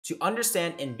To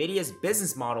understand NVIDIA's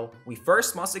business model, we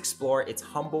first must explore its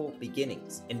humble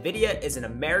beginnings. NVIDIA is an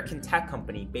American tech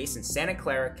company based in Santa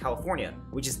Clara, California,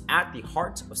 which is at the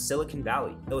heart of Silicon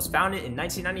Valley. It was founded in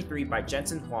 1993 by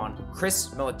Jensen Huang, Chris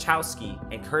Malachowsky,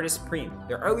 and Curtis Priem.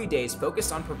 Their early days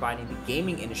focused on providing the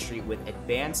gaming industry with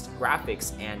advanced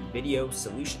graphics and video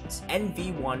solutions.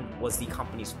 NV1 was the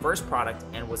company's first product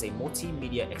and was a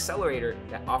multimedia accelerator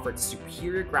that offered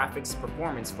superior graphics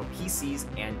performance for PCs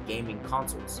and gaming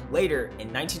consoles. Later,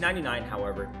 in 1999,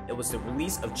 however, it was the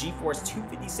release of GeForce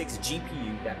 256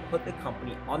 GPU that put the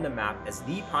company on the map as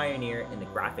the pioneer in the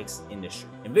graphics industry.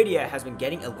 NVIDIA has been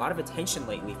getting a lot of attention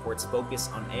lately for its focus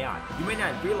on AI. You may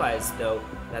not realize, though,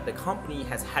 that the company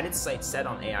has had its sights set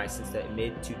on AI since the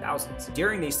mid-2000s.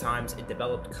 During these times, it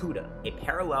developed CUDA, a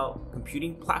parallel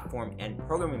computing platform and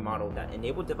programming model that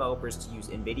enabled developers to use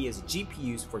NVIDIA's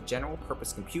GPUs for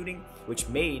general-purpose computing, which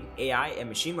made AI and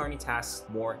machine learning tasks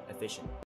more efficient.